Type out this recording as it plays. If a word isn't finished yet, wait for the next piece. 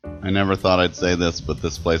I never thought I'd say this, but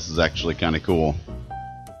this place is actually kind of cool.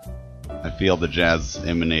 I feel the jazz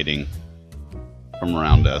emanating from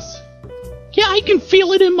around us. Yeah, I can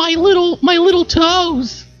feel it in my little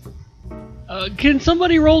toes. Can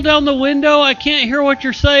somebody roll down the window? I can't hear what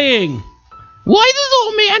you're saying. Why does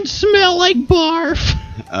old man smell like barf?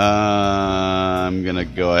 I'm gonna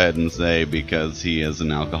go ahead and say because he is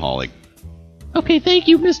an alcoholic. Okay, thank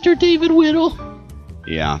you, Mr. David Whittle.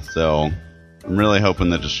 Yeah, so I'm really hoping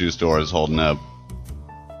that the shoe store is holding up.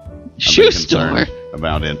 Shoe store?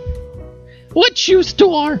 About it. What shoe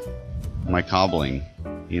store? My cobbling,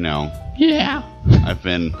 you know. Yeah. I've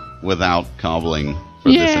been without cobbling for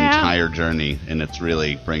this entire journey, and it's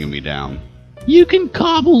really bringing me down. You can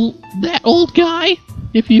cobble that old guy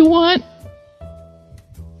if you want.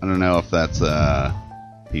 I don't know if that's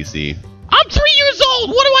PC. I'm 3 years old.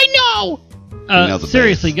 What do I know?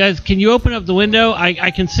 Seriously, guys, can you open up the window?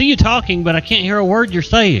 I can see you talking, but I can't hear a word you're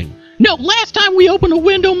saying. No, last time we opened a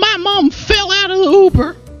window, my mom fell out of the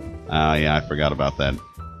Uber. Oh, yeah, I forgot about that.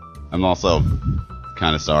 I'm also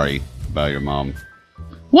kind of sorry about your mom.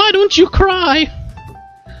 Why don't you cry?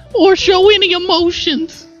 Or show any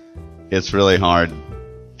emotions? It's really hard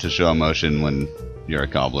to show emotion when you're a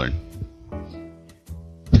cobbler.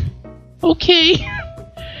 Okay.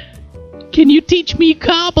 Can you teach me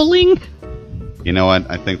cobbling? You know what?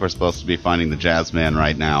 I think we're supposed to be finding the jazz man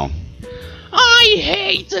right now. I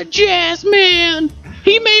hate the jazz man.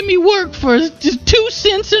 He made me work for 2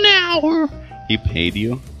 cents an hour. He paid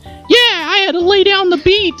you? Yeah, I had to lay down the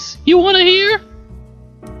beats. You want to hear?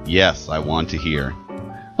 Yes, I want to hear.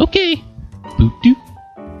 Okay. Boot-doo.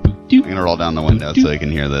 Boot-doo. I'm gonna roll down the window so you can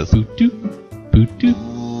hear this. Boot-doo. Boot-doo.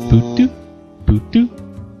 Boot-doo. Boot-doo.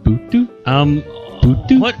 Boot-doo.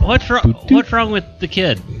 Boot-doo. What's wrong with the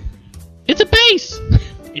kid? It's a bass.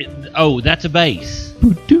 That's a bass.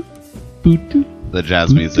 Boot-doo. Boot-doo. The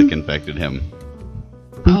jazz music infected him.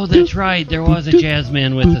 Oh, that's right. There was a jazz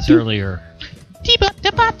man with us earlier.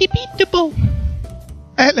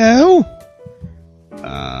 Hello?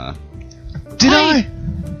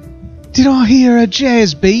 Did I hear a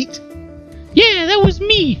jazz beat? Yeah, that was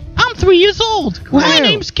me. I'm 3 years old. Wow. My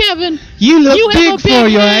name's Kevin. You look have big for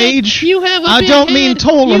your head. age. You have a I big don't head. mean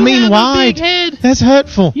tall, I You mean have wide. A big head. That's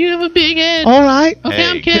hurtful. You have a big head. All right. Okay, Hey,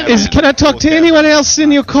 I'm Kevin. Kevin. Can I talk to anyone else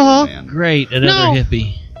in your car? Man. Great, another No.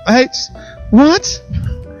 hippie. What?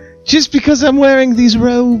 Just because I'm wearing these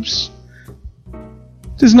robes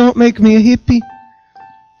does not make me a hippie.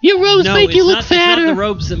 Your robes make you look It's fatter. not the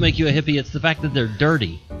robes that make you a hippie. It's the fact that they're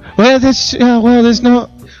dirty. Well, there's not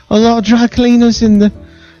a lot of dry cleaners in the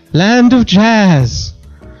land of jazz.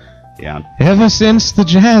 Yeah. Ever since the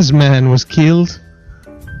jazz man was killed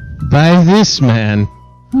by this man,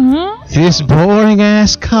 this boring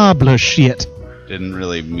ass cobbler shit. Didn't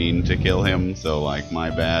really mean to kill him, so, my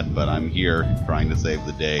bad, but I'm here trying to save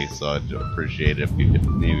the day, so I'd appreciate it if you could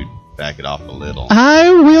maybe back it off a little. I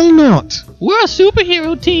will not. We're a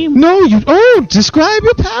superhero team. No, describe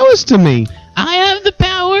your powers to me. I have the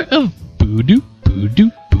power of boo-doo,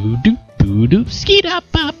 boo-doo, boo-doo, boo-doo,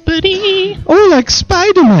 skeet-up-up-a-dee. Oh, like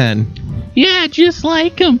Spider-Man. Yeah, just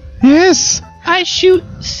like him. Yes. I shoot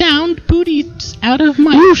sound booties out of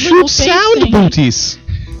my You little shoot bass sound thing. booties.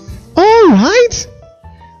 All right.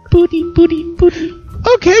 Booty, booty, booty.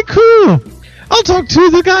 Okay, cool. I'll talk to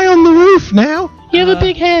the guy on the roof now. You have a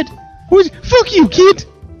big head. Fuck you, kid.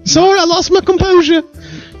 Sorry, I lost my composure.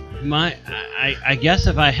 I guess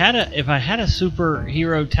if I had a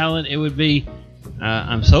superhero talent, it would be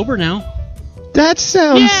I'm sober now. That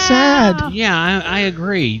sounds sad. Yeah, I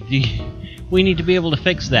agree. We need to be able to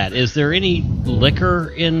fix that. Is there any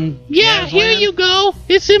liquor in Yeah, here Jazzland? you go.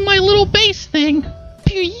 It's in my little bass thing.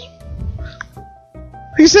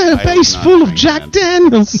 Is that a I base am not full of doing Jack that.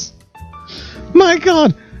 Daniels? My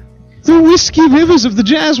God. The whiskey rivers of the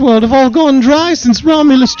jazz world have all gone dry since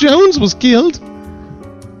Romulus Jones was killed.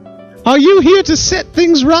 Are you here to set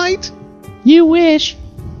things right? You wish.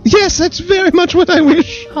 Yes, that's very much what I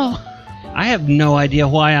wish. Oh, I have no idea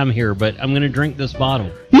why I'm here, but I'm going to drink this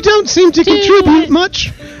bottle. You don't seem to Do contribute it.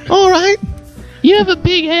 much. All right. you have a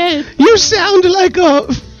big head. You sound like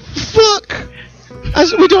a fuck.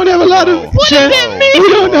 As we don't have a lot of What does that mean? we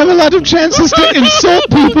don't have a lot of chances to insult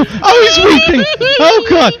people. Oh, he's weeping. Oh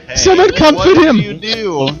God! Someone comfort What him. did you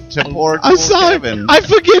do to poor I'm cool sorry. Kevin? I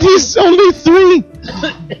forget he's only 3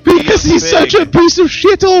 because he's big. such a piece of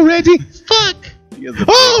shit already. Fuck. He is a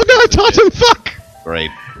Oh no! I taught him fuck.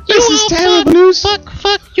 Great. This You is all terrible fuck, news.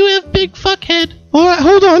 Fuck. You have big fuck head. All right,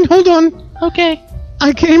 hold on. Okay.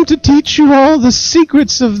 I came to teach you all the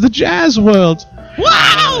secrets of the jazz world.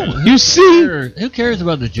 Wow! You see? Who cares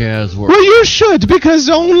about the jazz world? Well, you should, because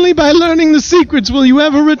only by learning the secrets will you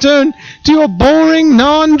ever return to your boring,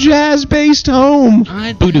 non-jazz-based home.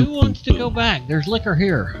 Who wants to go back? There's liquor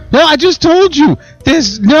here. No, I just told you,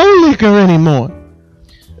 there's no liquor anymore.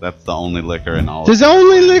 That's the only liquor in all. There's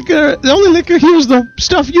only liquor. The only liquor here is the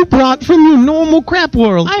stuff you brought from your normal crap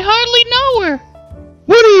world. I hardly know her.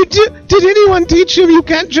 What do you do? Did anyone teach you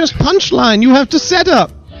can't just punchline? You have to set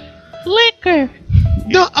up. Liquor.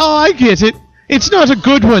 No, oh, I get it. It's not a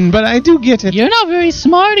good one, but I do get it. You're not very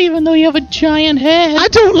smart even though you have a giant head. I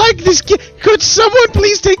don't like this kid. Could someone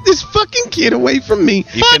please take this fucking kid away from me?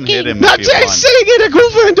 You can hit him Not if you want. saying it, a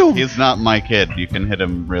girlfriend over. He's not my kid. You can hit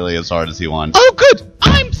him really as hard as you want. Oh, good.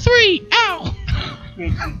 I'm 3. Ow.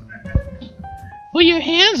 Well, your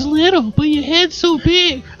hand's little, but your head's so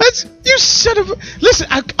big. That's you son of a... Listen,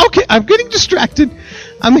 okay, I'm getting distracted.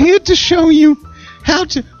 I'm here to show you how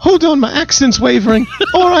to... Hold on, my accent's wavering.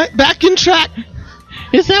 All right, back in track.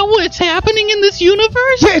 Is that what's happening in this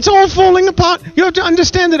universe? Yeah, it's all falling apart. You have to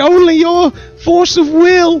understand that only your force of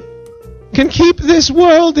will can keep this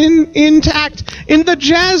world intact. In the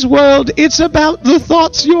jazz world, it's about the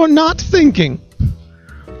thoughts you're not thinking.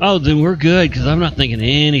 Oh, then we're good, because I'm not thinking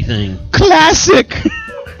anything. Classic!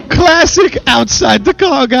 Classic outside the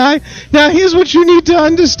car guy. Now, here's what you need to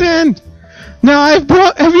understand. Now,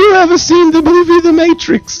 have you ever seen the movie The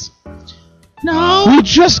Matrix? No. We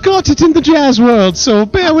just got it in the jazz world, so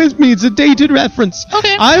bear with me. It's a dated reference.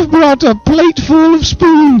 Okay. I've brought a plate full of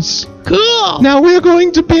spoons. Cool. Now, we're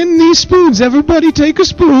going to bend these spoons. Everybody take a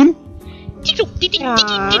spoon.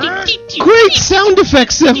 Great sound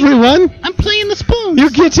effects, everyone. I'm playing the spoons. You're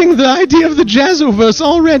getting the idea of the Jazzoverse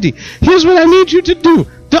already. Here's what I need you to do.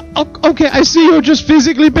 Okay, I see you're just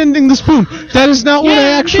physically bending the spoon. That is not what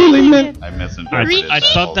I actually meant. I misinterpreted I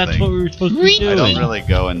thought that's what we were supposed to be doing. I don't really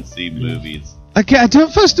go and see movies. Okay,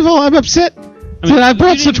 first of all, I'm upset that I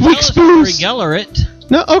brought such weak spoons. Geller it.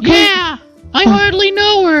 No, okay. Yeah, I hardly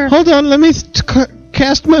know her. Hold on, let me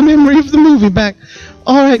cast my memory of the movie back.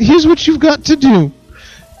 Alright, here's what you've got to do.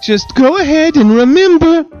 Just go ahead and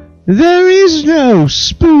remember, there is no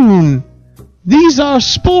spoon. These are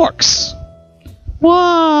sporks.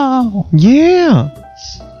 Whoa. Yeah.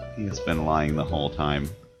 He's been lying the whole time.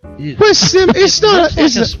 It's not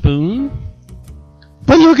like a spoon.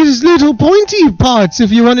 But look at his little pointy parts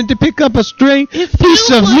if you wanted to pick up a stray piece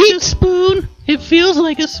of meat. A spoon. It feels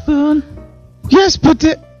like a spoon. Yes, but...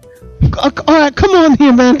 Alright, come on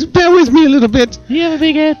here, man. Bear with me a little bit. You have a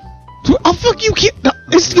big head. Oh, fuck you, kid. No,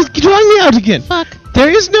 it's drawing me out again. Fuck. There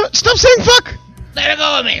is no... Stop saying fuck. Let it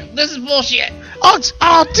go of me. This is bullshit. Oh,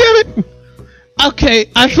 damn it. Okay,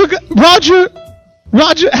 I forgot.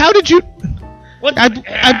 Roger, how did you... What? I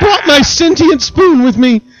brought my sentient spoon with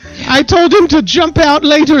me. I told him to jump out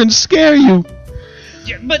later and scare you.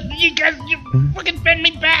 Yeah, but you guys, you fucking bend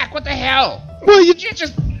me back. What the hell? Well, you...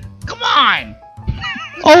 Just come on.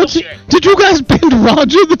 Oh, did you guys bend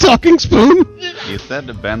Roger the talking spoon? You said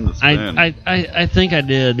to bend the spoon. I think I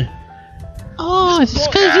did. Oh, it's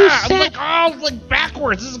because you I'm said... like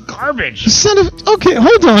backwards. This is garbage. Son of... Okay,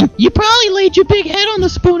 hold on. You probably laid your big head on the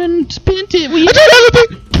spoon and spent it. I don't have a big...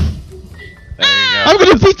 There you go. I'm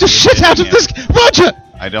gonna beat the shit out of this... Roger!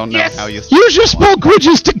 I don't know Yes. how you... Use your small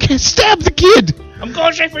grudges to stab the kid! I'm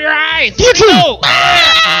going straight for your eyes. Get him!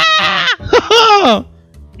 Go.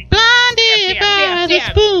 Blinded by the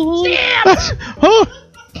spoon. Oh,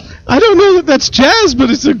 I don't know that that's jazz,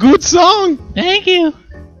 but it's a good song. Thank you.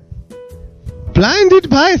 Blinded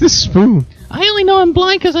by the spoon. I only know I'm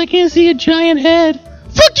blind because I can't see a giant head.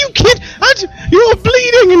 Fuck you, kid! You're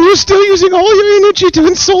bleeding and you're still using all your energy to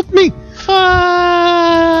insult me. Fuck.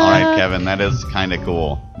 Alright, Kevin, that is kind of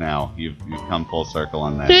cool now. You've come full circle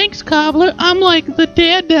on that. Thanks, Cobbler. I'm like the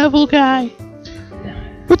Daredevil guy.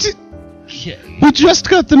 What's it? We just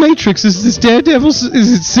got the Matrix. Is this Daredevil? Is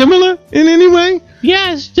it similar in any way?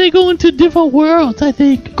 Yes, they go into different worlds, I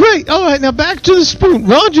think. Great. All right, now back to the spoon.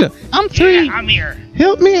 Roger, I'm 3. Yeah, I'm here.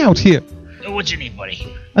 help me out here. What you need,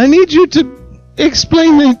 buddy? I need you to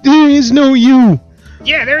explain that there is no you.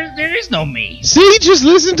 Yeah, there is no me. See, just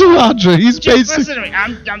listen to Roger. He's Just basic. listen to me.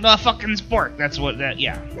 I'm the fucking sport. That's what that.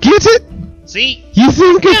 Yeah. Get it? See? You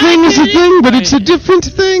think a Yeah, thing I is a get it. thing, but it's a different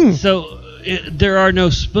thing. So there are no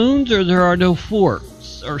spoons, or there are no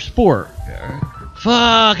forks, or sport.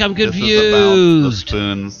 Fuck, I'm This is about the confused.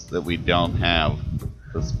 spoons that we don't have.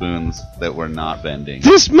 the spoons that were not bending.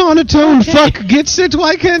 This monotone fuck gets it.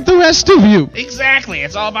 Why can't the rest of you? Exactly.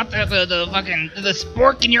 It's all about the fucking the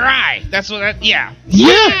spork in your eye. That's what that. Yeah.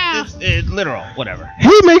 Yeah. It's literal. Whatever.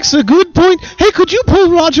 He makes a good point. Hey, could you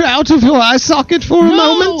pull Roger out of your eye socket for a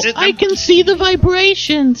moment? I can see the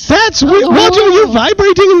vibrations. That's weird. Roger, are you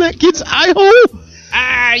vibrating in that kid's eye hole?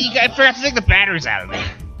 I forgot to take the batteries out of it.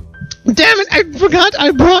 Damn it, I forgot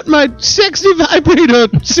I brought my sexy vibrator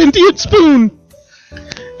sentient spoon.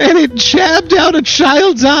 And it jabbed out a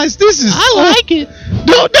child's eyes. This is... I like it.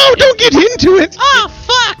 No, don't get into it. Oh,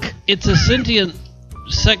 fuck. It's a sentient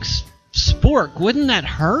sex spork. Wouldn't that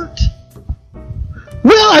hurt?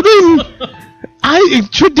 Well,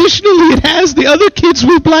 traditionally it has. The other kids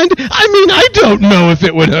were blind. I don't know if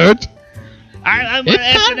it would hurt. I'm an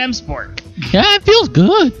S&M spork. Yeah, it feels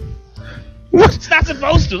good. What? It's not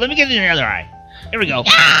supposed to. Let me get it in your other eye. Here we go.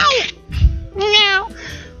 Ow! Meow.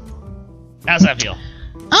 How's that feel?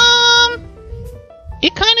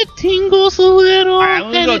 It kind of tingles a little. All right,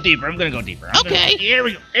 I'm gonna go deeper. Okay. Here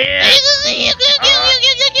we go.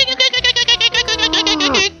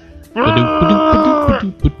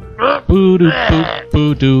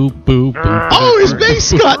 Oh, his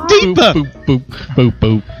bass got deeper.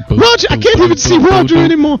 Roger, I can't even see Roger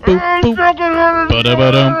anymore.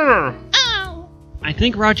 I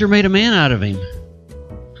think Roger made a man out of him.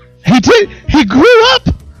 He did. He grew up.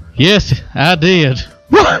 Yes, I did.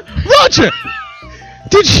 Roger,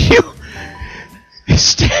 did you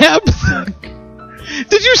stab?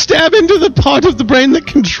 Did you stab into the part of the brain that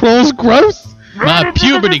controls growth? My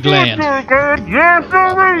puberty gland.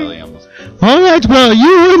 Williams. All right, well,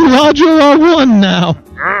 you and Roger are one now.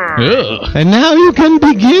 Ugh. And now you can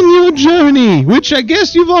begin your journey, which I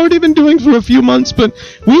guess you've already been doing for a few months, but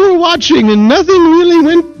we were watching and nothing really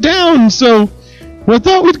went down, so we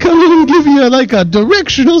thought we'd come in and give you like a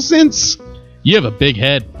directional sense. You have a big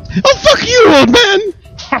head. Oh, fuck you, old man!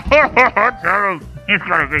 He's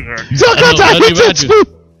got a big head.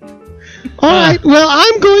 All right, well,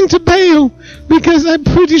 I'm going to bail because I'm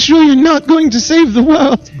pretty sure you're not going to save the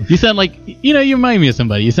world. You sound like, you remind me of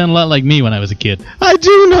somebody. You sound a lot like me when I was a kid. I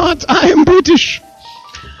do not. I am British.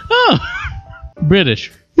 Oh,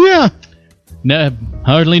 British. Yeah. No,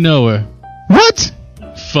 hardly know her. What?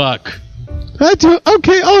 Fuck.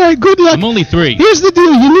 Okay, all right, good luck. I'm only 3. Here's the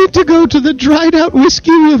deal. You need to go to the dried out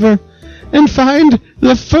whiskey river and find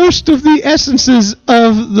the first of the essences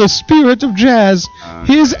of the spirit of jazz,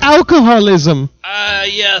 his alcoholism.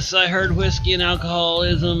 Yes, I heard whiskey and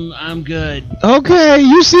alcoholism. I'm good. Okay,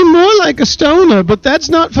 you seem more like a stoner, but that's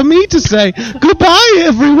not for me to say. Goodbye,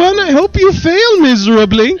 everyone. I hope you fail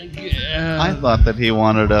miserably. I thought that he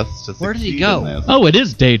wanted us to Where did he succeed go? in this. Oh, it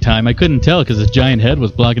is daytime. I couldn't tell because his giant head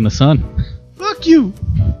was blocking the sun. Fuck you.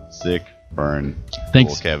 Sick burn.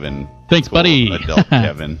 Thanks. Cool Kevin. Thanks, Cool buddy. Adult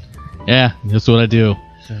Kevin. Yeah, that's what I do.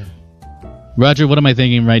 Roger, what am I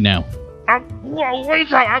thinking right now? Whoa, wait a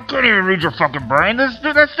second. I couldn't even read your fucking brain. That's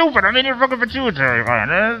stupid. I'm in your fucking pituitary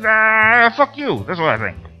gland. Fuck you. That's what I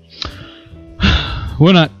think.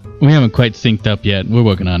 We haven't quite synced up yet. We're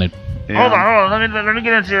working on it. Yeah. Hold on. Let me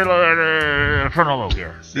get into your frontal lobe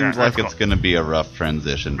here. Seems like it's going to be a rough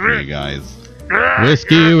transition for you guys.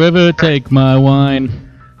 Whiskey River, take my wine.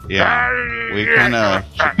 Yeah, we kind of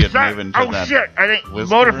should get moving to Oh that. shit! I think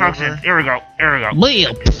Whiskey motor River. function. Here we go.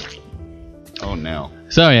 Oh no.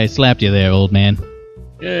 Sorry, I slapped you there, old man.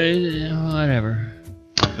 Whatever.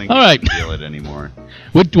 I don't think All we right. can feel it anymore.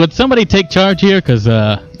 Would somebody take charge here? Because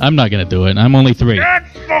I'm not going to do it. I'm only 3.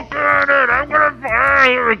 That's fucking it. I'm gonna.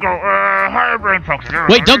 Here we go. Higher brain function. Here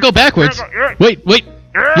we Wait, don't go backwards. Here we go. Wait.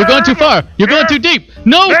 You're going too far. You're going too deep.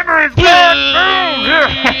 No! Memory's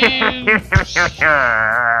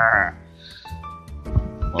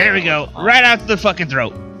There we go. Right out the fucking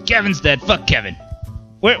throat. Kevin's dead. Fuck Kevin.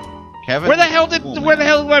 Kevin. Where the hell did Cool, where the man.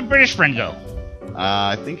 hell did my British friend go?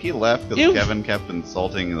 I think he left because You- Kevin kept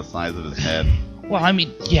insulting the size of his head. Well, I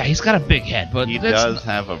mean, yeah, he's got a big head, but He that's does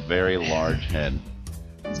have a very large head.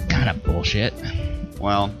 kind of bullshit.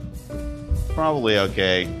 Well, probably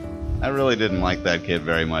okay. I really didn't like that kid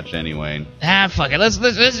very much anyway. Fuck it. Let's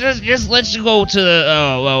go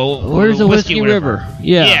to Where's the Whiskey River?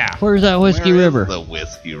 Yeah. Where's that Whiskey Where is River? the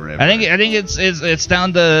Whiskey River? I think it's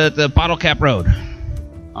down the Bottle Cap Road.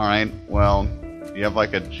 All right. Well, do you have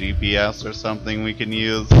like a GPS or something we can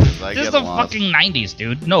use? 'Cause I This is get the lost. fucking 90s,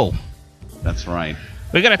 dude. No, That's right.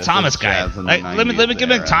 we got a This Thomas is guide. jazz in the Let me 90s give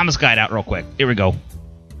me a era. Thomas guide out real quick. Here we go.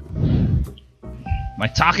 My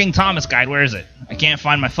talking Thomas guide. Where is it? I can't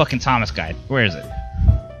find my fucking Thomas guide. Where is it?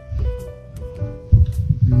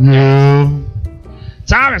 No.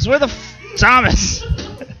 Thomas, where the Thomas?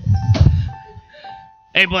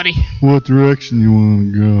 Hey, buddy. What direction you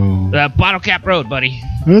want to go? Bottle Cap Road, buddy.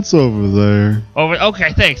 It's over there.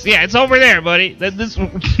 Okay, thanks. Yeah, it's over there, buddy. Let's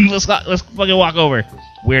fucking walk over,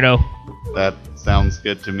 weirdo. That sounds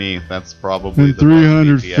good to me. That's probably In the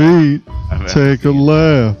 300 most GPS feet, I've ever take a seen.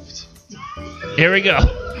 left. Here we go.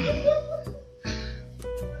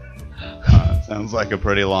 Sounds like a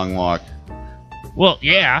pretty long walk. Well,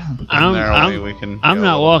 yeah. I'm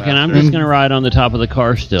not walking. I'm just going to ride on the top of the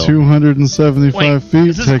car still. 275 Wait, feet,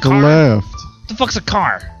 is this a take a car? left. What the fuck's a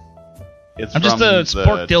car? It's I'm just from a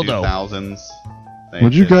sport the dildo. 2000s. They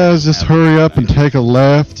Would you didn't guys just have hurry it. up and take a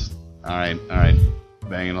left? All right.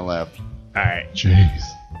 Banging a left. All right. Jeez.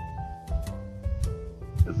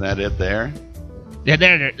 Is that it there? Yeah,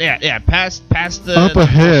 there. Yeah. Past the Up the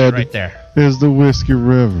ahead. right there. Is the Whiskey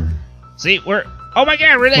River. See, we're. Oh my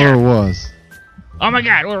God, we're Or there. it was. Oh my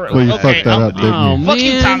God, we're. Well, you okay. fucked that up, didn't Oh, you? Fuck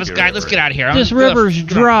you, man. Thomas guy. Let's get out of here. This river's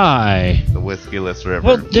dry. The Whiskey-less River.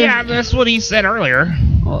 Well, yeah, that's what he said earlier.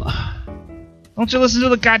 Well, Don't you listen to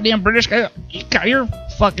the goddamn British guy? You're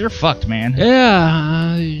fucked, man.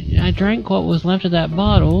 yeah, I drank what was left of that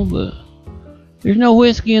bottle, but there's no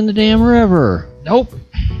whiskey in the damn river. Nope.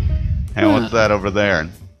 Hey, what's that over there?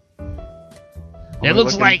 It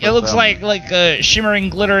looks like shimmering,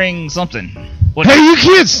 glittering something. What? Hey, you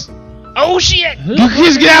kids! Oh shit! You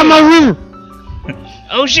kids get out of my river!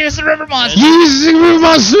 Oh shit! It's the river monster. You see river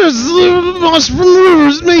monster! It's the river monster from the river,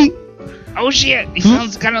 it's me! Oh shit! He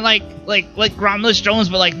sounds kind of like Romulus Jones,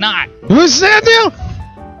 but like not. What's that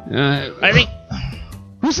now? I think.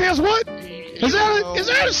 Who says what? Is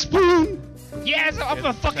that a spoon? Yeah, it's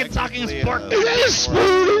a fucking talking technically sport. a- Is that a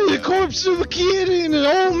spoon and the corpse of a kid and an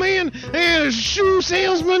old man and a shoe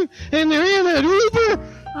salesman and they're in an Uber?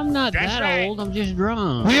 I'm not That's that right. old. I'm just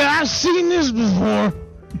drunk. Well, I've seen this before.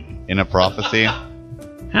 In a prophecy?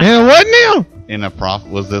 And what now?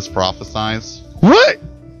 Was this prophesized? What?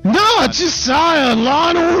 No, I just saw a Law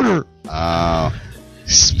and Order.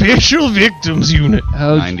 Special Victims Unit.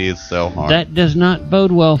 Oh, 90s so hard. that does not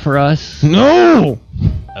bode well for us. No.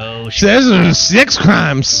 Oh shit! Says there's sex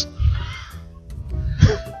crimes.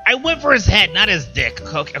 I went for his head, not his dick.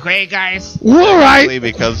 Okay, guys. All right. Probably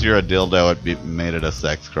because you're a dildo, made it a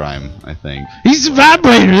sex crime, I think. He's a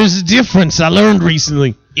vibrator. There's a difference I learned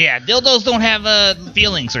recently. Yeah, dildos don't have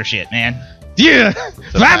feelings or shit, man. Yeah.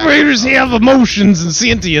 Vibrators have emotions and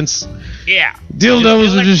sentience. Yeah.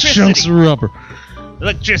 Dildos are just chunks of rubber.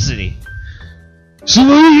 Electricity. So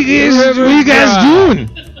what are you guys doing?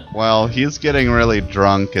 Well, he's getting really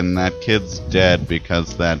drunk, and that kid's dead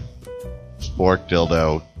because that sport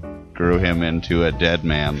dildo grew him into a dead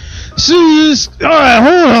man. So alright,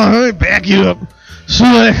 hold on, let me back you up.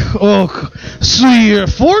 So your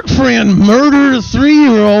fork friend murdered a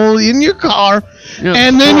 3-year-old in your car, No,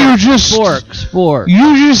 and then you're just Spork.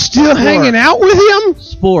 you're just still hanging out with him?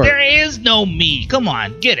 Spork. There is no me. Come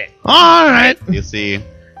on, get it. Alright, You see,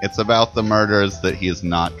 it's about the murders that he is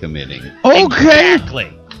not committing. okay.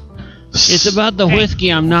 Exactly. It's about the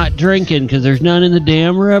whiskey I'm not drinking because there's none in the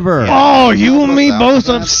damn river. Oh, you and me What's both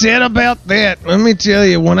that? upset about that. Let me tell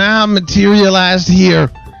you, when I materialized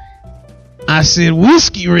here, I said,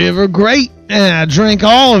 Whiskey River, great. And I drank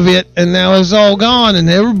all of it, and now it's all gone, and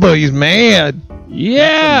everybody's mad.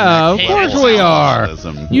 Yeah, of course we are.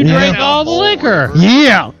 Alcoholism. You Yeah. drank all the liquor,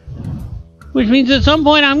 Yeah, which means at some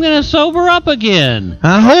point I'm going to sober up again.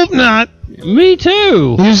 I hope not. Me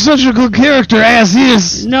too. You're such a good character as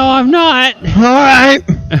is. No, I'm not. Alright.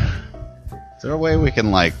 Is there a way we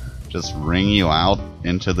can, just wring you out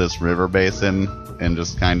into this river basin and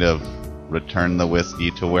just kind of return the whiskey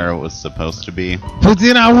to where it was supposed to be? But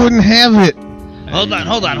then I wouldn't have it. Hold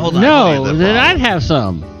on. No, then I'd have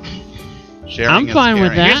some. Sharing I'm is fine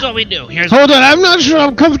with caring. that. Here's what we do. Hold on, I'm not sure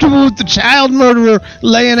I'm comfortable with the child murderer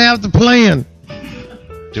laying out the plan.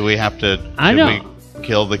 Do we have to... I did know. we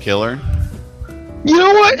kill the killer? You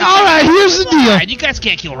know what? Alright, here's the deal. You guys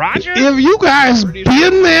can't kill Roger. If you guys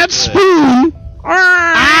bend that spoon...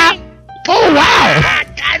 Oh, wow!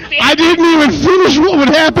 I didn't even finish what would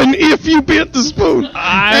happen if you bent the spoon.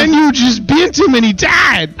 And you just bent him and he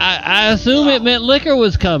died. I assume it meant liquor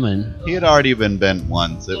was coming. He had already been bent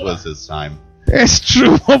once. It was his time. That's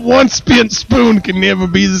true. A once bent spoon can never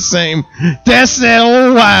be the same. That's that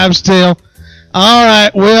old wives' tale.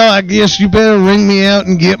 Alright, well, I guess you better ring me out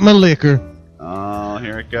and get my liquor. Oh,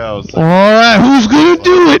 here it goes. Alright, who's gonna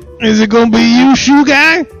do it? Is it gonna be you, shoe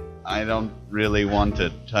guy? I don't really want to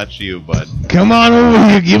touch you, but Come on over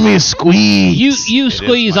here, give me a squeeze. You is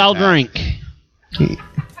squeeze, my I'll task. drink.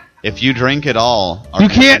 if you drink it all... our You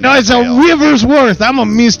can't, no, mission it's a fails. river's worth. I'm a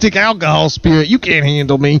mystic alcohol spirit. You can't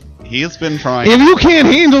handle me. He's been trying. If you can't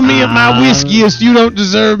handle me at my whiskiest, you don't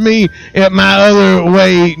deserve me at my other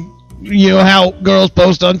way. You know how girls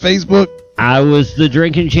post on Facebook? I was the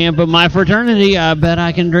drinking champ of my fraternity. I bet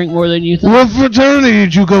I can drink more than you think. What fraternity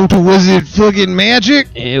did you go to? Was it fucking magic?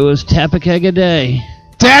 It was Tepakeg a day.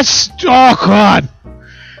 That's... Oh, God.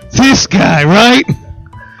 This guy, right?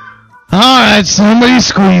 Alright, somebody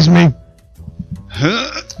squeeze me.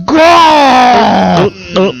 Go!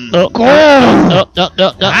 Go!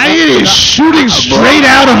 It is shooting straight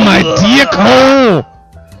out of my dick hole.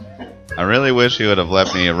 I really wish he would have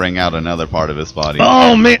let me wring out another part of his body.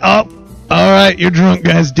 Oh, man. Oh, all right, your drunk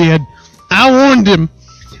guy's dead. I warned him.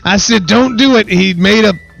 I said, don't do it. He made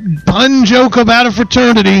a pun joke about a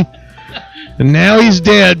fraternity, and now he's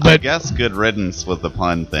dead. I But guess good riddance with the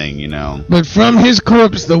pun thing, you know. But from his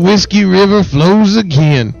corpse, the whiskey river flows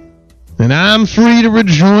again, and I'm free to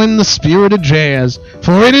rejoin the spirit of jazz.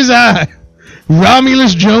 For it is I,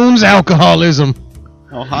 Romulus Jones Alcoholism.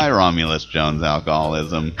 Oh, hi, Romulus Jones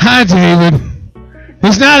Alcoholism. Hi, David.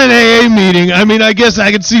 It's not an AA meeting. I mean, I guess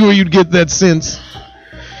I could see where you'd get that sense.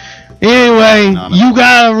 Anyway, you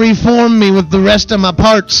gotta reform me with the rest of my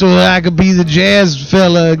parts so that I could be the jazz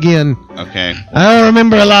fella again. Okay. I don't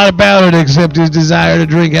remember a lot about it except his desire to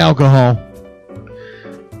drink alcohol.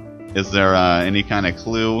 Is there any kind of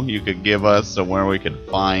clue you could give us to where we could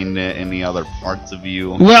find any other parts of you?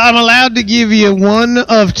 Well, I'm allowed to give you one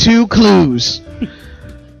of two clues.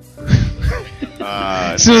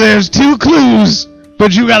 So there's two clues,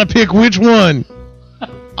 but you gotta pick which one.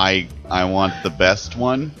 I want the best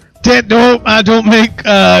one. I don't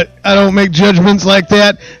make judgments like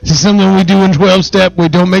that. It's something we do in 12-step. We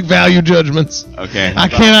don't make value judgments. Okay. I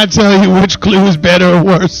cannot tell you which clue is better or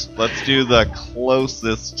worse. Let's do the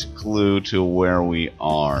closest clue to where we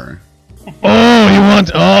are. Oh, you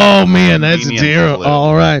want... Oh, man, that's a Convenience terrible... clue.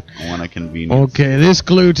 All right. I want a convenience. Okay, this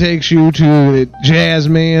clue takes you to the jazz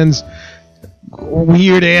man's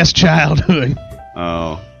weird-ass childhood.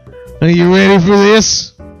 Oh. Are you ready for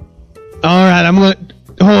this? All right, I'm going to...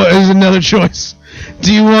 Oh, there's another choice.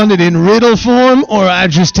 Do you want it in riddle form, or I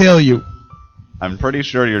just tell you? I'm pretty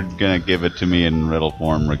sure you're going to give it to me in riddle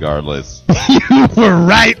form regardless. You were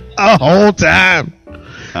right the whole time.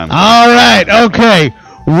 All right, okay.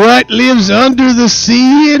 What lives under the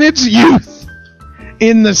sea in its youth,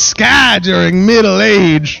 in the sky during middle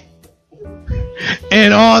age,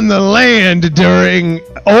 and on the land during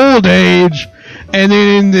old age, and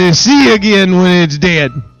then in the sea again when it's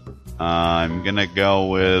dead? I'm going to go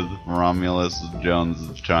with Romulus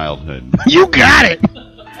Jones' childhood. You got it!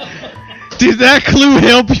 Did that clue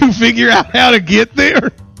help you figure out how to get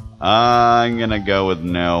there? I'm going to go with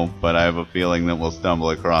no, but I have a feeling that we'll stumble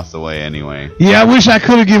across the way anyway. Yeah, I wish I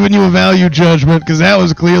could have given you a value judgment, because that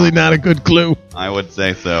was clearly not a good clue. I would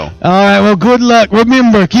say so. Alright, well, good luck.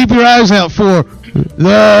 Remember, keep your eyes out for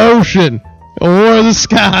the ocean, or the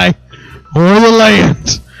sky, or the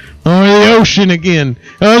land, or the ocean again.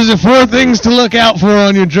 Those are 4 things to look out for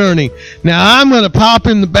on your journey. Now, I'm going to pop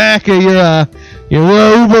in the back of your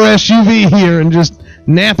little Uber SUV here and just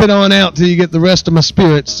nap it on out till you get the rest of my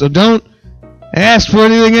spirits. So don't ask for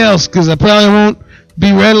anything else, because I probably won't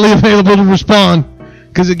be readily available to respond,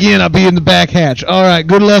 because, again, I'll be in the back hatch. All right,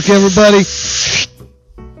 good luck, everybody.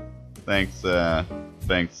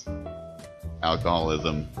 Thanks,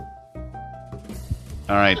 alcoholism.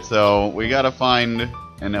 Alright, so we gotta find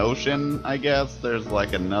an ocean, I guess. There's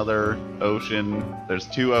like another ocean. There's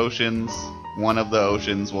 2 oceans. One of the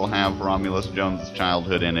oceans will have Romulus Jones'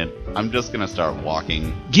 childhood in it. I'm just gonna start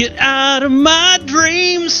walking. Get out of my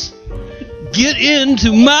dreams. Get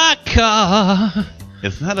into my car.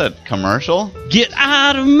 Is that a commercial? Get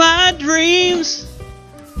out of my dreams.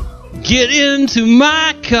 Get into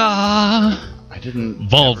my car. I didn't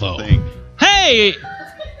Volvo. ever think. Hey,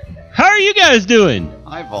 how are you guys doing?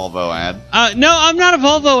 Hi, Volvo ad. No, I'm not a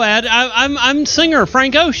Volvo ad. I'm singer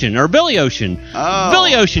Frank Ocean or Billy Ocean. Oh.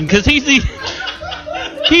 Billy Ocean, because he's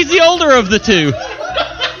the older of the 2.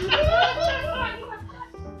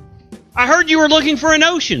 I heard you were looking for an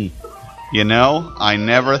ocean. You know, I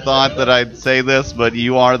never thought that I'd say this, but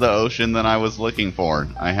you are the ocean that I was looking for.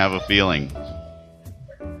 I have a feeling.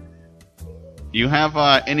 Do you have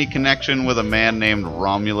any connection with a man named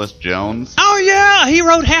Romulus Jones? Oh yeah, he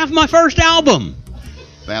wrote half my first album.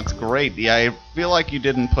 That's great. Yeah, I feel like you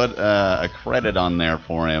didn't put a credit on there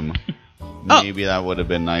for him. Oh. Maybe that would have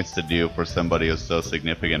been nice to do for somebody who's so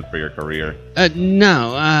significant for your career.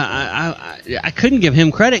 No, I couldn't give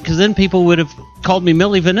him credit because then people would have called me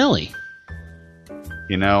Milli Vanilli.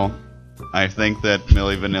 You know, I think that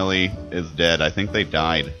Milli Vanilli is dead. I think they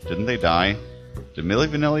died. Didn't they die? Did Milli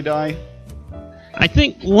Vanilli die? I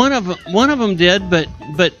think one of them did, but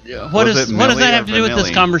what Was does it that Millie have or to do with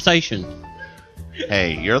this Vanilli? conversation?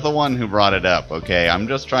 Hey, you're the one who brought it up, okay? I'm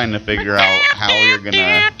just trying to figure out how you're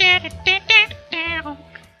gonna...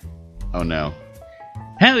 Oh no.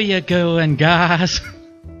 How you going, guys?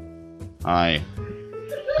 Hi.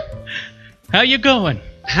 How you going?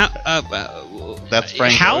 How That's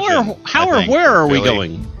Frank how Ocean, or how I or think. where are we Billy.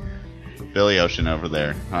 going? Billy Ocean over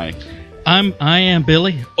there. Hi. I am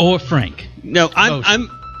Billy or Frank. No,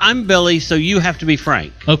 I'm Billy, so you have to be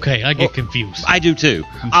Frank. Okay, I get confused. I do too.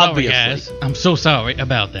 I'm sorry, obviously. guys. I'm so sorry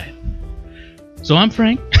about that. So I'm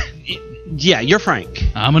Frank. Yeah, you're Frank.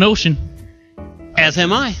 I'm an ocean. As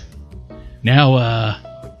am I. Now,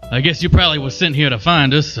 I guess you probably was sent here to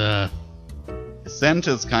find us. Scent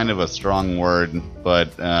is kind of a strong word,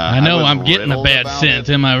 but I know was I'm getting a riddled bad about scent,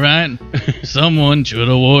 it. am I right? Someone should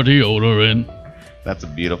have wore deodorant. That's a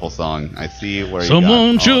beautiful song. I see where Someone you got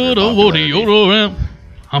all of should your have wore popularity. deodorant.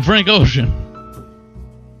 I'm Frank Ocean.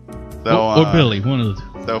 So, or Billy, one of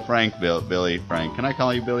the... So Frank, Billy, Frank. Can I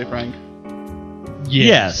call you Billy Frank?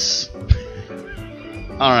 Yes.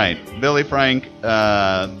 All right, Billy Frank.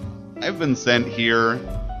 I've been sent here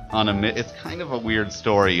on it's kind of a weird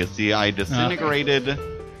story. You see, I disintegrated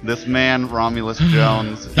this man, Romulus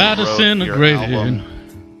Jones. Who I wrote your disintegrated. album.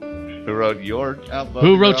 Who wrote your album?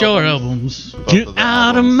 Who wrote your albums? Both Get of the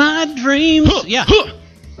out of albums. my dreams. Yeah.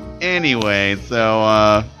 Anyway, so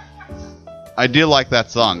I do like that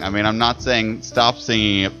song. I mean, I'm not saying stop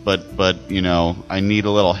singing it, but you know, I need a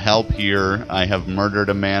little help here. I have murdered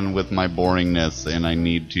a man with my boringness, and I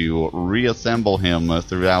need to reassemble him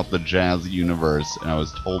throughout the jazz universe. And I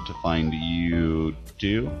was told to find you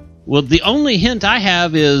too. Well, the only hint I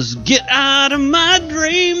have is get out of my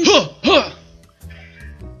dreams.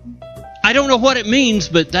 I don't know what it means,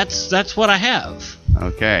 but that's what I have.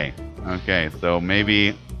 Okay, so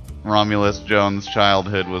maybe Romulus Jones'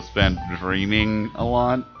 childhood was spent dreaming a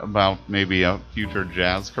lot about maybe a future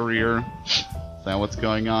jazz career. Is that what's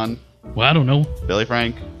going on? Well, I don't know. Billy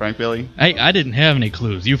Frank Billy? I didn't have any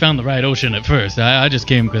clues. You found the right ocean at first. I just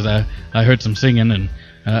came because I heard some singing, and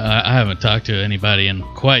I haven't talked to anybody in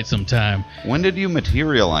quite some time. When did you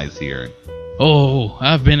materialize here? Oh,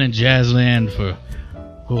 I've been in Jazzland for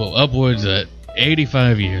upwards of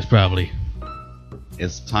 85 years, probably.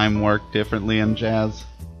 Is time work differently in jazz?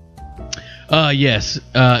 Yes.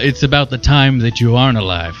 It's about the time that you aren't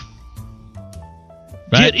alive.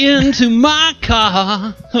 Right? Get into my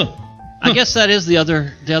car. I guess that is the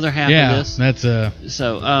other half Yeah, of this. that's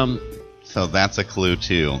So So that's a clue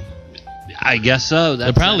too. I guess so.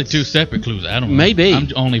 they're probably two separate clues. I don't know. Maybe. I'm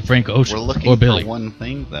only Frank Ocean We're looking or Billy. for one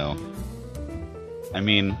thing though. I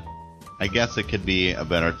mean, I guess it could be a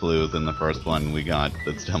better clue than the first one we got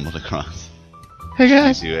that stumbled across. Hey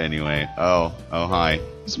guys, You anyway. Oh hi.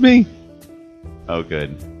 it's me, Oh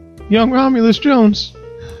good. young Romulus Jones.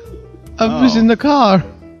 I was in the car.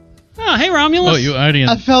 Oh, hey Romulus. Oh, you already in.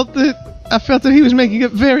 I felt that he was making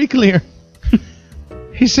it very clear.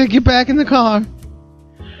 He said, "Get back in the car."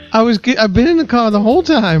 I've been in the car the whole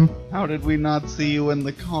time. How did we not see you in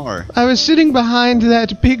the car? I was sitting behind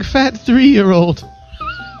that big fat 3-year-old.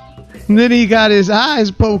 And then he got his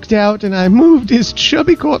eyes poked out, and I moved his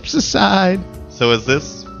chubby corpse aside. So is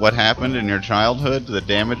this what happened in your childhood that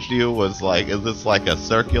damaged you? Is this like a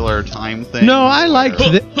circular time thing? No, I liked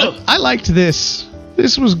Or- I liked this.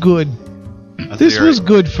 This was good. So This you're- was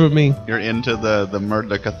good for me. You're into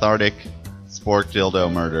the cathartic spork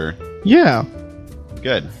dildo murder. Yeah.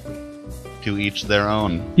 Good. To each their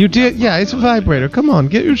own. You did? Yeah, it's a vibrator. Come on,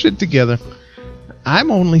 get your shit together. I'm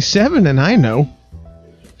only 7 and I know.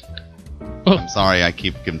 I'm sorry, I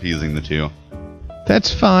keep confusing the two.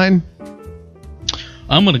 That's fine.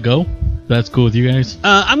 I'm gonna go. That's cool with you guys.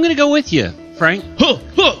 I'm gonna go with you, Frank.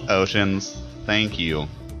 Oceans, thank you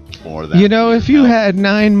for that. You know, if you had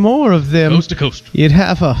 9 more of them, Coast to coast. you'd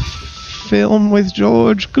have a film with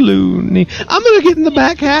George Clooney. I'm gonna get in the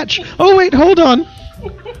back hatch. Oh wait, hold on.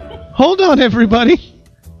 Hold on, everybody.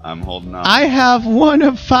 I'm holding on. I have one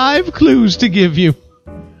of 5 clues to give you.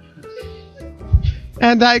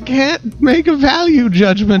 And I can't make a value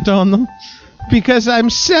judgment on them because I'm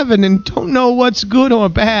 7 and don't know what's good or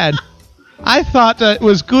bad. I thought that it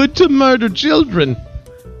was good to murder children.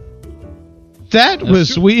 That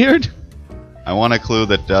was weird. I want a clue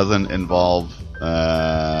that doesn't involve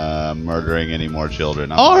murdering any more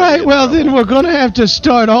children. I'm All already right, in well, trouble. then we're going to have to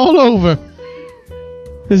start all over.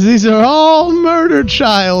 Because these are all murder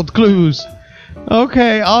child clues.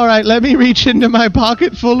 Okay, all right, let me reach into my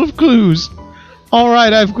pocket full of clues. All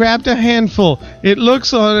right, I've grabbed a handful. It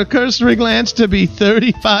looks on a cursory glance to be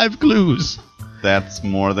 35 clues. That's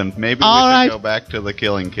more than... Maybe All we should right. go back to the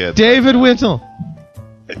killing kids. David Whittle,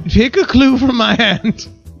 Pick a clue from my hand.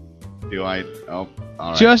 Do I? Oh,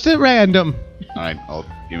 all right. Just at random. All right.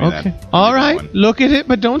 Give me that. Okay. Give me All that right. one. Look at it,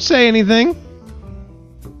 but don't say anything.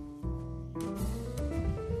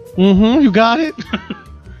 You got it?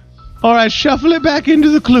 All right, shuffle it back into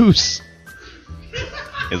the clues.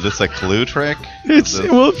 Is this a clue trick?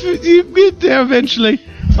 Well, you get there eventually.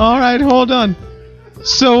 All right, hold on.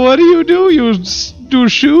 So what do? You do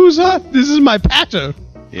shoes, huh? This is my pattern.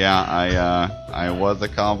 Yeah, I was a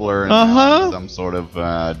cobbler and some sort of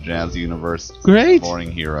jazz universe Great.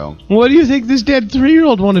 exploring hero. What do you think this dead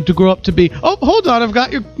 3-year-old wanted to grow up to be? Oh, hold on, I've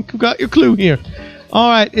got your clue here. All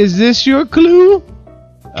right, is this your clue?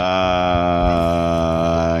 I'm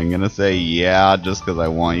gonna say yeah, just because I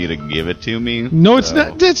want you to give it to me. No, it's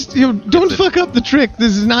not. Don't fuck up the trick.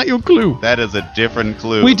 This is not your clue. That is a different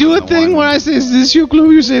clue. We do a thing where I say, "Is this your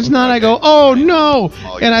clue?" You say it's not. I go, "Oh no!"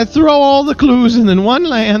 And I throw all the clues, and then one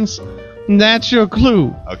lands. And that's your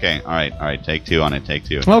clue. Okay, all right. Take two on it. Take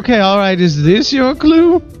two. Okay, all right. Is this your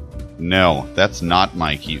clue? No, that's not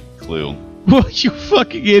my clue. Well, you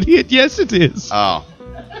fucking idiot. Yes, it is. Oh.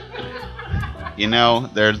 You know,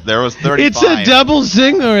 there was 35. It's a double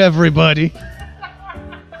zinger, everybody.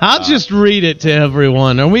 I'll just read it to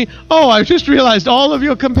everyone. I just realized all of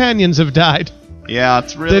your companions have died. Yeah,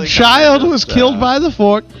 it's really. The child was killed by the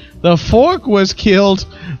fork. The fork was killed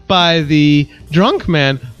by the drunk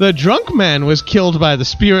man. The drunk man was killed by the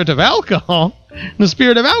spirit of alcohol. The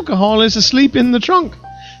spirit of alcohol is asleep in the trunk.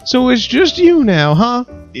 So it's just you now, huh?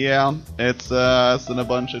 Yeah, it's in a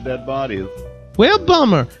bunch of dead bodies. Well,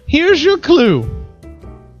 bummer. Here's your clue.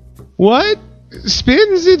 What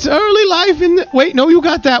spends its early life in the... Wait, no, you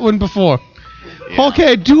got that one before. Yeah.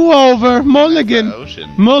 Okay, do-over. Mulligan.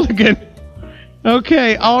 Mulligan.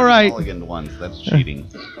 Okay, all right. Mulligan once. That's cheating.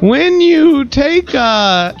 When you take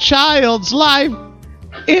a child's life,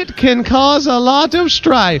 it can cause a lot of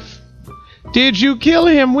strife. Did you kill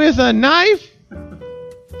him with a knife?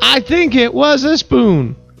 I think it was a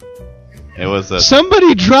spoon. It was a...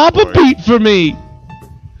 Somebody drop a beat for me.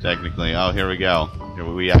 Technically. Oh, here we go. Here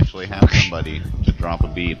we actually have somebody to drop a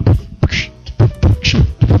beat.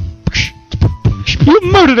 You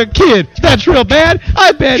murdered a kid. That's real bad.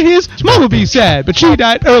 I bet his mama be sad, but she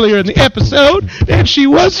died earlier in the episode, and she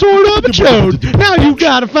was sort of a chode. Now you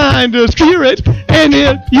gotta find a spirit, and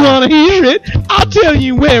if you wanna hear it, I'll tell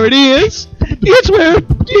you where it is. It's where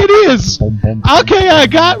it is. Okay, I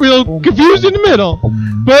got real confused in the middle,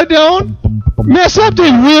 but don't mess up the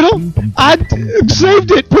riddle. I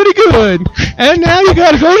saved it pretty good, and now you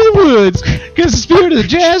gotta go to the woods, because the spirit of the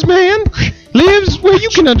jazz man lives where you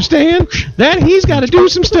can understand that he's got to do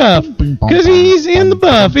some stuff, because he's in the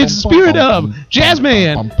buff. It's the spirit of jazz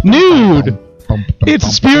man, nude. It's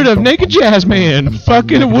the spirit of naked jazz man,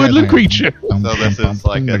 fucking a woodland creature. So this is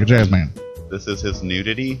like a jazz man. This is his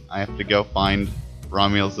nudity. I have to go find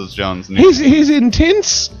Romulus Jones' nudity. His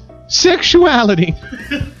intense sexuality.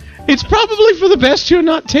 It's probably for the best you're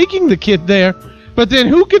not taking the kid there, but then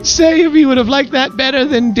who could say if he would have liked that better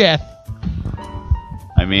than death?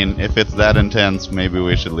 I mean, if it's that intense, maybe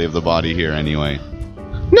we should leave the body here anyway.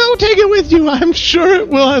 No, take it with you. I'm sure it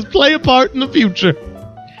will play a part in the future.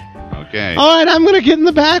 Okay. All right, I'm going to get in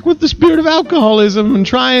the back with the spirit of alcoholism and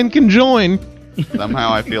try and conjoin.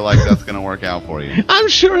 Somehow I feel like that's going to work out for you. I'm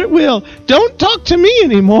sure it will. Don't talk to me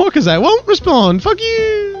anymore, because I won't respond. Fuck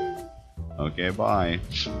you. Okay, bye.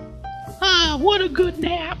 Ah, what a good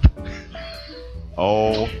nap.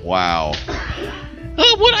 Oh, wow.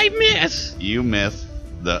 Oh, what'd I miss? You missed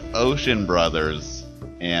the Ocean Brothers.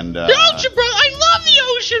 And, The Ocean Brothers! I love the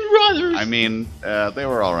Ocean Brothers! I mean, they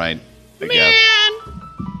were alright, I guess. Man!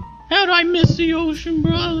 How'd I miss the Ocean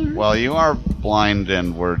Brothers? Well, you are blind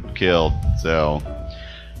and were killed, so...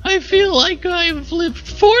 I feel like I've lived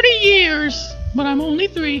 40 years, but I'm only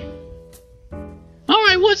 3.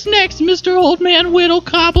 Alright, what's next, Mr. Old Man Whittle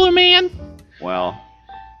Cobbler Man? Well,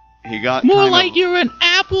 he got More kind like of... you're an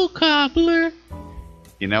apple cobbler.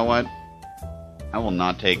 You know what? I will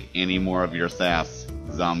not take any more of your sass,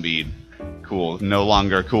 zombie. Cool. No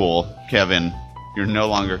longer cool. Kevin, you're no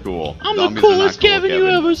longer cool. I'm Zombies the are not coolest cool, Kevin you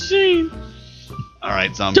ever seen.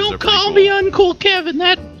 Alright, zombies Don't are pretty call cool. me uncool Kevin.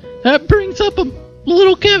 That brings up a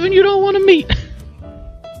little Kevin you don't want to meet.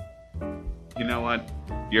 You know what?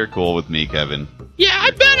 You're cool with me, Kevin. Yeah,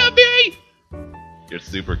 I better be. You're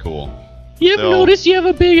super cool. You ever So- notice you have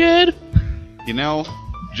a big head? You know,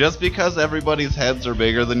 just because everybody's heads are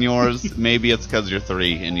bigger than yours, maybe it's because you're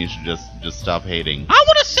 3 and you should just stop hating. I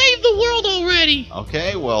want to save the world already.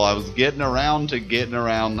 Okay, well, I was getting around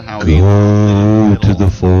how he... Go to the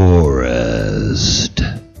forest.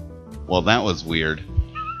 Well, that was weird.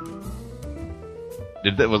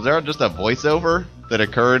 Was there just a voiceover that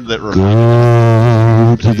occurred that Go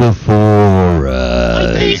to the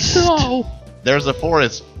I think forest. so. There's a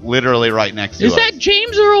forest literally right next to Is us. that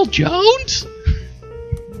James Earl Jones?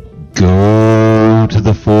 Go to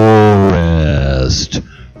the forest.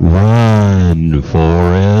 Run,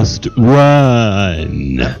 forest,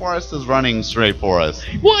 run. The forest is running straight for us.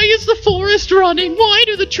 Why is the forest running? Why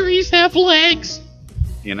do the trees have legs?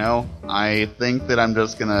 You know, I think that I'm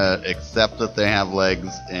just gonna accept that they have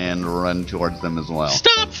legs and run towards them as well.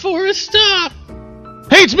 Stop, forest, stop!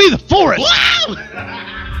 Hey, it's me, the forest. Wow!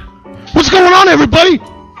 What's going on, everybody?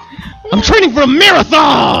 I'm training for a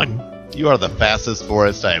marathon. You are the fastest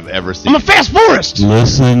forest I have ever seen. I'm a fast forest.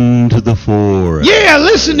 Listen to the forest. Yeah,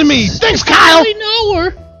 listen to me. Thanks, Kyle. I know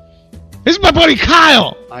her. This is my buddy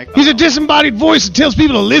Kyle. Hi, Kyle. He's a disembodied voice that tells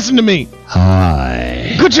people to listen to me.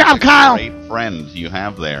 Hi. Good job, Kyle. Great friend you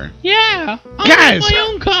have there. Yeah, I'm Guys. my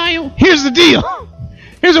own Kyle. Here's the deal.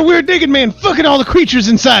 Here's a weird digging man fucking all the creatures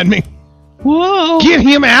inside me. Whoa. Get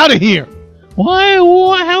him out of here. Why?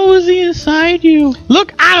 How is he inside you?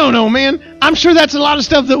 Look, I don't know, man. I'm sure that's a lot of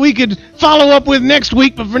stuff that we could follow up with next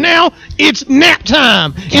week, but for now, it's nap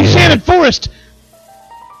time. Enchanted Forest.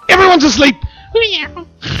 Everyone's asleep.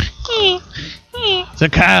 So,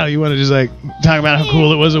 Kyle, you want to just, talk about how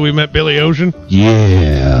cool it was that we met Billy Ocean?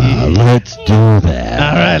 Yeah, let's do that.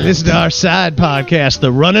 All right, listen to our side podcast,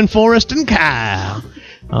 The Running Forest and Kyle,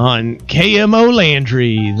 on KMO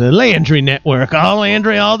Landry, the Landry Network, all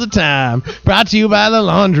Landry all the time. Brought to you by The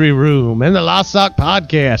Laundry Room and the Lost Sock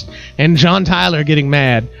Podcast, and John Tyler getting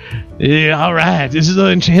mad. Yeah, all right, this is the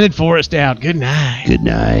Enchanted Forest out. Good night. Good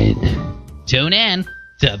night. Tune in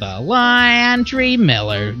to the Landry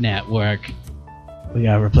Miller Network. We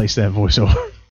gotta replace that voiceover.